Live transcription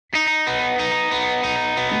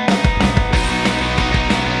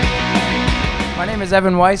name is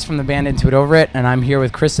Evan Weiss from the band Into It Over It, and I'm here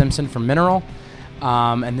with Chris Simpson from Mineral,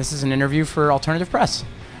 and this is an interview for Alternative Press.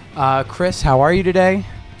 Chris, how are you today?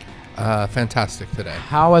 Fantastic today.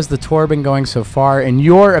 How has the tour been going so far, in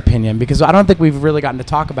your opinion? Because I don't think we've really gotten to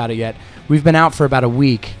talk about it yet. We've been out for about a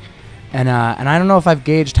week, and I don't know if I've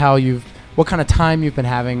gauged what kind of time you've been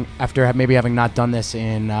having after maybe having not done this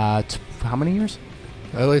in how many years?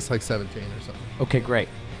 At least like 17 or something. Okay, great.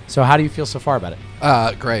 So how do you feel so far about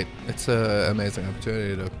it? Great. It's an amazing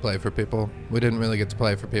opportunity to play for people. We didn't really get to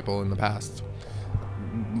play for people in the past.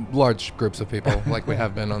 Large groups of people like we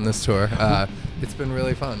have been on this tour. It's been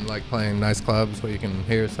really fun, like playing nice clubs where you can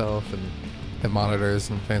hear yourself and have monitors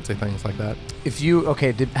and fancy things like that.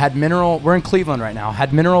 Had Mineral, we're in Cleveland right now,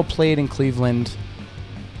 had Mineral played in Cleveland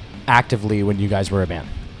actively when you guys were a band?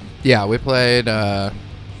 Yeah, we played, and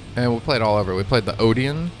we played all over. We played the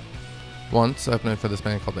Odeon once, opening for this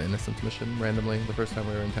band called the Innocence Mission, randomly, the first time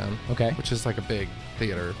we were in town. Okay. Which is like a big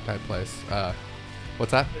theater type place.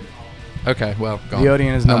 What's that? Okay, well, gone. The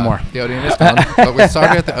Odeon is no more. The Odeon is gone. But we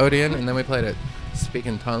started at the Odeon, and then we played at Speak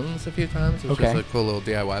in Tongues a few times, which was a cool little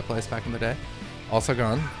DIY place back in the day. Also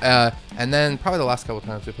gone. And then probably the last couple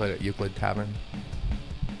times we played at Euclid Tavern.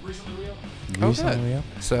 Recently,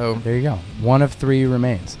 So there you go. One of three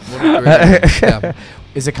remains. Yeah.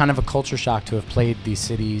 Is it kind of a culture shock to have played these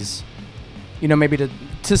cities, you know, maybe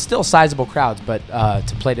to still sizable crowds, but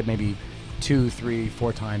to play to maybe 2, 3,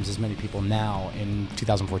 4 times as many people now in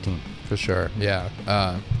 2014? For sure, yeah.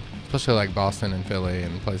 Especially like Boston and Philly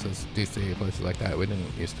and places, DC, places like that. We didn't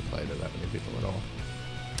used to play to that many people at all.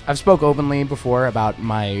 I've spoke openly before about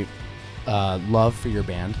my love for your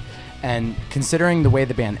band. And considering the way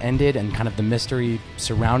the band ended and kind of the mystery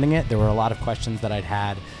surrounding it, there were a lot of questions that I'd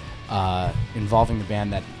had involving the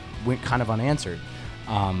band that went kind of unanswered.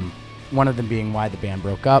 One of them being why the band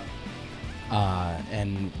broke up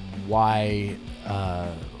and why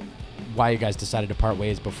you guys decided to part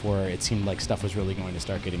ways before it seemed like stuff was really going to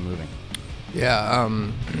start getting moving. Yeah,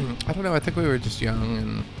 I don't know. I think we were just young,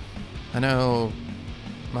 and I know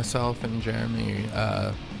myself and Jeremy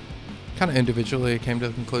kind of individually came to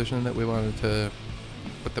the conclusion that we wanted to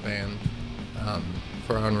quit the band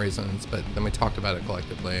for our own reasons, but then we talked about it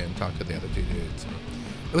collectively and talked to the other two dudes. And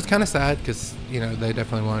it was kind of sad because, you know, they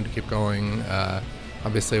definitely wanted to keep going.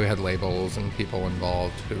 Obviously, we had labels and people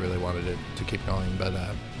involved who really wanted it to keep going, but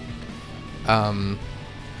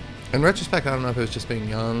in retrospect, I don't know if it was just being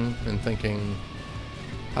young and thinking,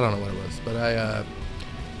 I don't know what it was, but I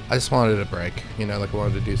just wanted a break, you know, like I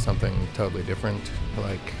wanted to do something totally different,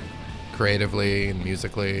 like creatively and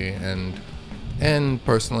musically and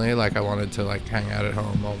personally. Like I wanted to like hang out at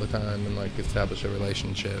home all the time and like establish a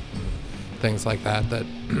relationship and things like that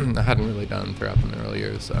I hadn't really done throughout the Mineral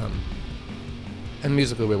years. And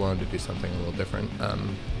musically we wanted to do something a little different.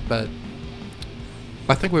 But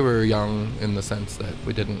I think we were young in the sense that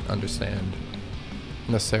we didn't understand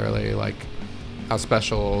necessarily like how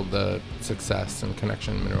special the success and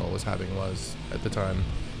connection Mineral was having was at the time.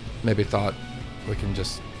 Maybe thought we can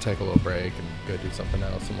just take a little break and go do something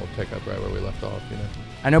else and we'll pick up right where we left off, you know.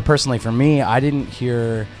 I know personally for me, I didn't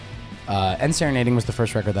hear And Serenading was the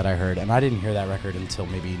first record that I heard, and I didn't hear that record until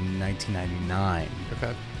maybe 1999.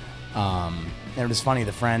 Okay. And it was funny,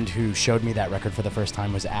 the friend who showed me that record for the first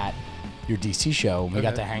time was at your DC show. We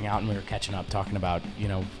got to hang out and we were catching up, talking about, you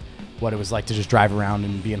know, what it was like to just drive around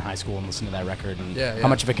and be in high school and listen to that record and how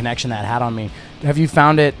much of a connection that had on me. Have you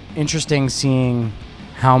found it interesting seeing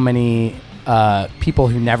how many people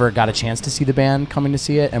who never got a chance to see the band coming to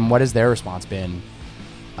see it, and what has their response been,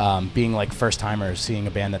 being like first timers seeing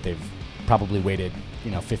a band that they've probably waited,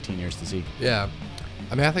 you know, 15 years to see? Yeah,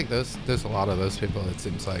 I mean, I think there's a lot of those people, it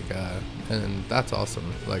seems like, and that's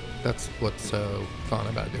awesome. Like, that's what's so fun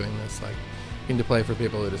about doing this, like getting to play for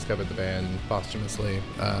people who discovered the band posthumously,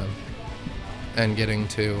 and getting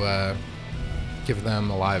to give them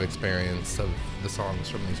a live experience of the songs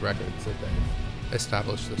from these records that they've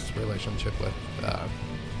established this relationship with.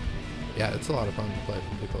 Yeah, it's a lot of fun to play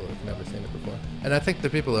for people who've never seen it before. And I think the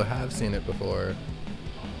people who have seen it before...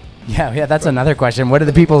 Yeah, that's another question. What do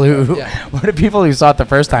the people who saw it the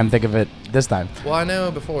first time think of it this time? Well, I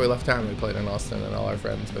know before we left town, we played in Austin, and all our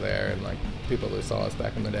friends were there, and like people who saw us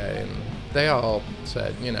back in the day, and they all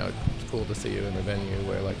said, you know, it's cool to see you in a venue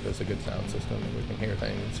where like there's a good sound system and we can hear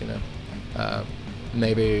things, you know.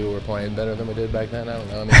 Maybe we're playing better than we did back then. I don't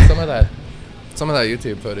know. I mean, some of that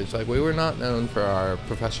YouTube footage, like we were not known for our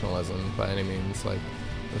professionalism by any means. Like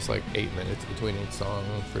it was like 8 minutes between each song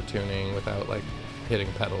for tuning without like hitting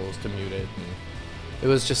pedals to mute it, and it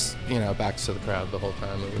was just, you know, backs to the crowd the whole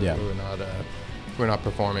time. We're not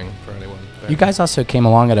performing for anyone. You guys also came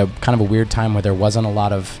along at a kind of a weird time where there wasn't a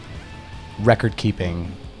lot of record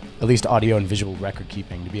keeping, at least audio and visual record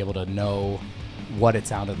keeping, to be able to know what it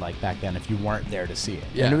sounded like back then if you weren't there to see it.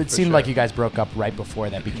 Yeah, and it for seemed sure. like you guys broke up right before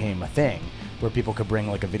that became a thing, where people could bring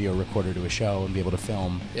like a video recorder to a show and be able to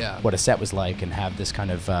film what a set was like and have this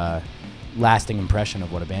kind of lasting impression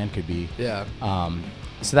of what a band could be. Yeah.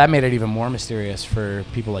 So that made it even more mysterious for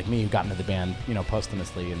people like me who got into the band,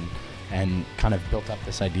 posthumously and kind of built up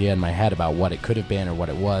this idea in my head about what it could have been or what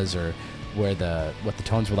it was or what the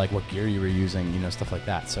tones were like, what gear you were using, stuff like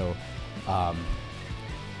that. So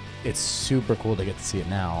it's super cool to get to see it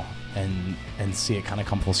now and see it kind of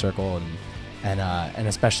come full circle and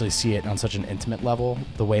especially see it on such an intimate level,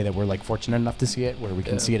 the way that we're like fortunate enough to see it, where we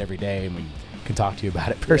can see it every day and we can talk to you about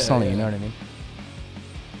it personally. You know what I mean?